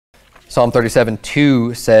Psalm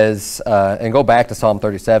 37:2 says, and go back to Psalm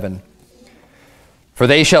 37, for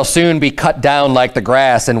they shall soon be cut down like the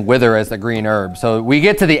grass and wither as the green herb. So we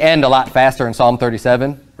get to the end a lot faster in Psalm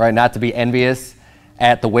 37, right? Not to be envious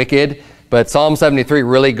at the wicked, but Psalm 73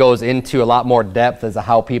 really goes into a lot more depth as to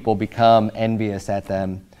how people become envious at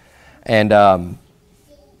them. And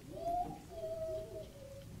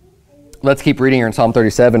let's keep reading here in Psalm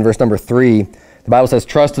 37, verse number 3. The Bible says,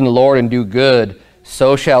 trust in the Lord and do good,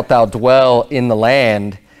 so shalt thou dwell in the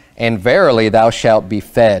land, and verily thou shalt be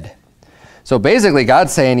fed. So basically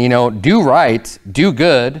God's saying, you know, do right, do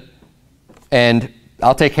good, and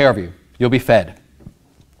I'll take care of you. You'll be fed.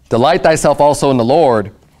 Delight thyself also in the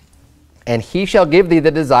Lord, and he shall give thee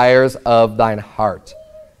the desires of thine heart.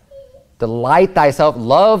 Delight thyself,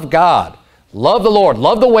 love God, love the Lord,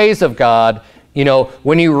 love the ways of God. You know,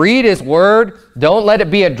 when you read his word, don't let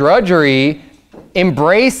it be a drudgery.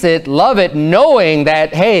 Embrace it, love it, knowing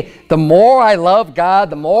that, hey, the more I love God,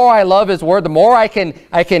 the more I love his word, the more I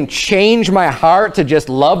can change my heart to just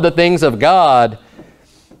love the things of God.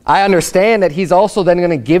 I understand that he's also then going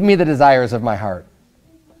to give me the desires of my heart.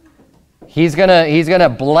 He's gonna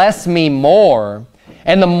bless me more.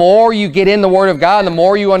 And the more you get in the word of God, the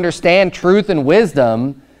more you understand truth and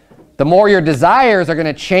wisdom, the more your desires are going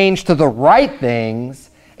to change to the right things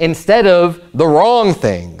instead of the wrong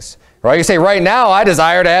things. Right? You say, right now, I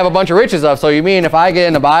desire to have a bunch of riches up. So you mean if I get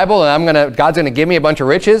in the Bible and God's going to give me a bunch of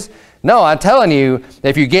riches? No, I'm telling you,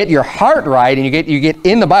 if you get your heart right and you get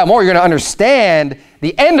in the Bible more, you're going to understand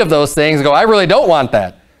the end of those things and go, I really don't want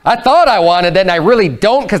that. I thought I wanted that and I really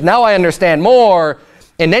don't, because now I understand more.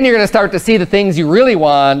 And then you're going to start to see the things you really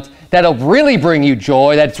want that'll really bring you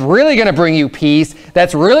joy, that's really going to bring you peace,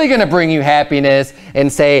 that's really going to bring you happiness,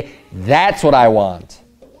 and say, that's what I want.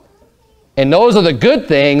 And those are the good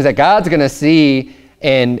things that God's going to see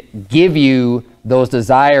and give you those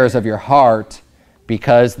desires of your heart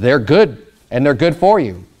because they're good and they're good for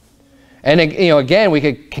you. And you know, again, we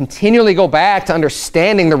could continually go back to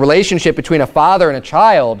understanding the relationship between a father and a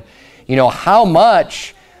child. You know, how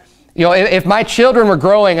much, you know, if my children were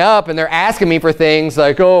growing up and they're asking me for things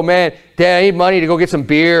like, oh man, Dad, I need money to go get some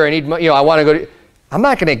beer. I want to go. I'm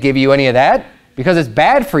not going to give you any of that, because it's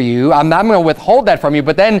bad for you. I'm not going to withhold that from you.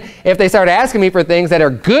 But then if they start asking me for things that are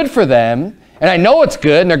good for them, and I know it's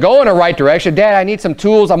good, and they're going in the right direction, Dad, I need some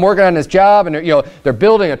tools. I'm working on this job, and they're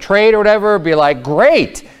building a trade or whatever. Be like,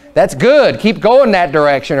 great, that's good. Keep going that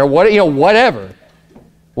direction, or whatever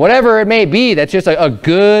it may be. That's just a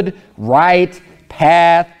good, right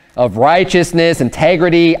path of righteousness,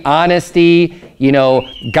 integrity, honesty,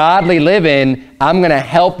 godly living. I'm going to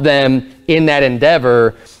help them in that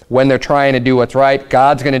endeavor. When they're trying to do what's right,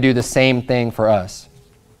 God's going to do the same thing for us.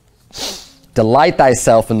 Delight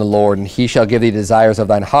thyself in the Lord, and he shall give thee desires of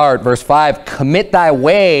thine heart. Verse 5, commit thy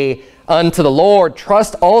way unto the Lord.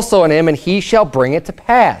 Trust also in him, and he shall bring it to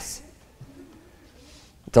pass.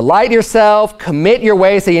 Delight yourself, commit your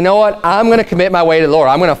way. Say, you know what? I'm going to commit my way to the Lord.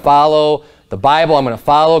 I'm going to follow the Bible. I'm going to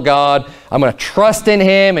follow God. I'm going to trust in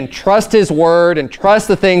him and trust his word and trust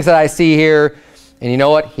the things that I see here. And you know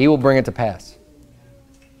what? He will bring it to pass.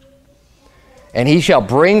 And he shall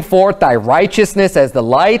bring forth thy righteousness as the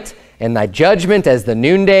light, and thy judgment as the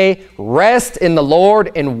noonday. Rest in the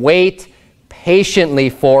Lord and wait patiently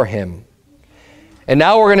for him. And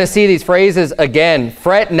now we're going to see these phrases again.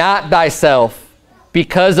 Fret not thyself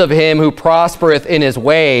because of him who prospereth in his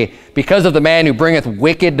way, because of the man who bringeth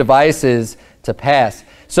wicked devices to pass.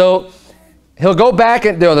 So he'll go back,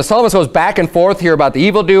 and the psalmist goes back and forth here about the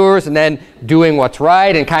evildoers and then doing what's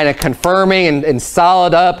right and kind of confirming and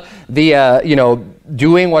solid up the,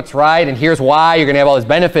 doing what's right, and here's why you're going to have all these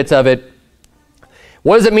benefits of it.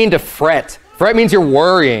 What does it mean to fret? Fret means you're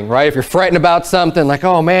worrying, right? If you're fretting about something like,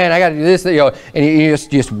 oh man, I got to do this, and you're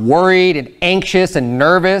just worried and anxious and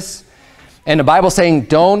nervous. And the Bible's saying,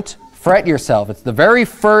 don't fret yourself. It's the very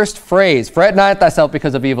first phrase, fret not thyself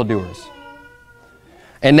because of evildoers.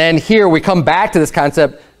 And then here we come back to this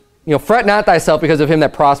concept, fret not thyself because of him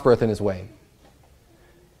that prospereth in his way.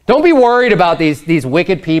 Don't be worried about these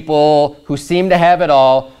wicked people who seem to have it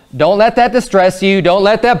all. Don't let that distress you. Don't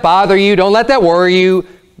let that bother you. Don't let that worry you.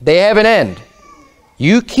 They have an end.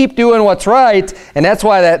 You keep doing what's right. And that's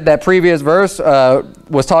why that previous verse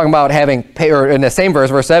was talking about or in the same verse,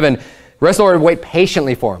 verse 7, rest the Lord and wait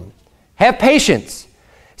patiently for him. Have patience.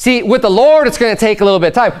 See, with the Lord, it's going to take a little bit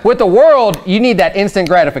of time. With the world, you need that instant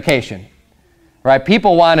gratification, right?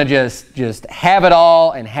 People want to just have it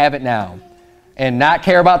all and have it now, and not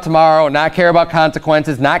care about tomorrow, not care about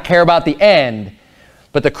consequences, not care about the end.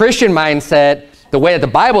 But the Christian mindset, the way that the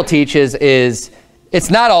Bible teaches, is it's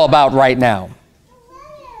not all about right now.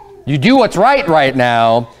 You do what's right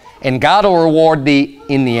now, and God will reward thee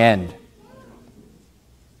in the end.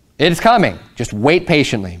 It is coming. Just wait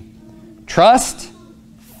patiently. Trust,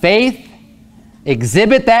 faith,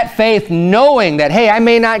 exhibit that faith knowing that, hey, I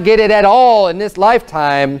may not get it at all in this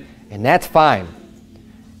lifetime, and that's fine.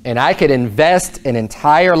 And I could invest an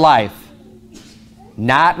entire life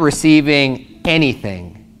not receiving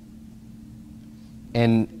anything,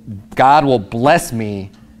 and God will bless me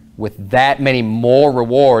with that many more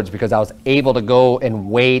rewards because I was able to go and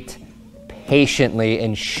wait patiently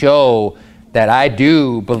and show that I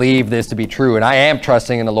do believe this to be true, and I am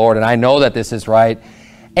trusting in the Lord, and I know that this is right.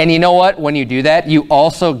 And you know what? When you do that, you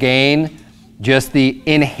also gain just the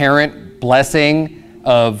inherent blessing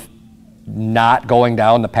of not going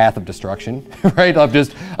down the path of destruction, right?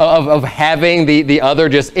 Of having the other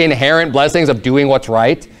just inherent blessings of doing what's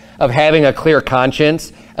right, of having a clear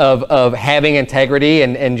conscience, of having integrity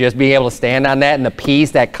and just being able to stand on that, and the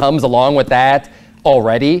peace that comes along with that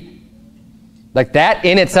already. Like that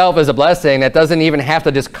in itself is a blessing that doesn't even have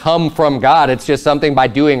to just come from God. It's just something by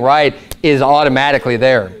doing right is automatically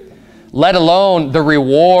there. Let alone the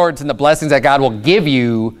rewards and the blessings that God will give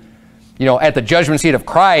you, at the judgment seat of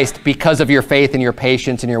Christ because of your faith and your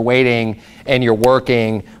patience and your waiting and your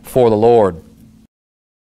working for the Lord.